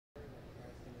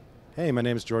Hey, my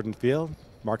name is Jordan Field,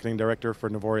 Marketing Director for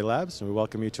Navori Labs, and we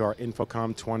welcome you to our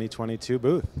InfoComm 2022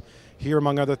 booth. Here,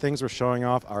 among other things, we're showing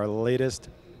off our latest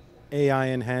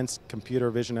AI-enhanced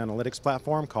computer vision analytics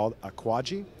platform called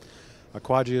AQUAJI.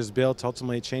 AQUAJI is built to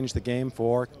ultimately change the game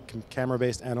for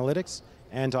camera-based analytics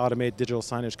and to automate digital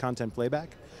signage content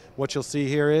playback. What you'll see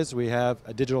here is we have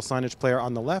a digital signage player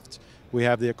on the left, we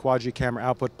have the AQUAJI camera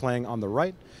output playing on the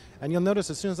right, and you'll notice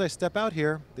as soon as I step out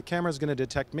here, the camera is going to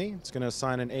detect me, it's going to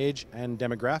assign an age and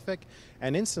demographic,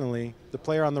 and instantly the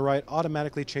player on the right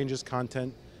automatically changes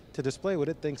content to display what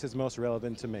it thinks is most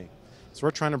relevant to me. So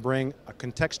we're trying to bring a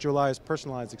contextualized,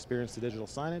 personalized experience to digital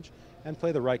signage and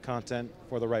play the right content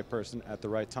for the right person at the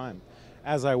right time.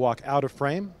 As I walk out of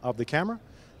frame of the camera,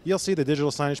 you'll see the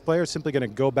digital signage player is simply going to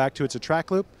go back to its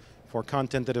attract loop for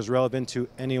content that is relevant to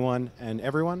anyone and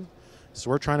everyone. So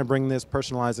we're trying to bring this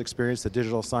personalized experience to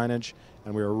digital signage,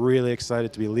 and we're really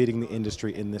excited to be leading the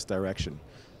industry in this direction.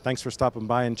 Thanks for stopping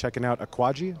by and checking out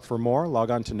AQUAJI. For more,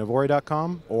 log on to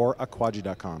navori.com or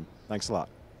aquaji.com. Thanks a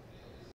lot.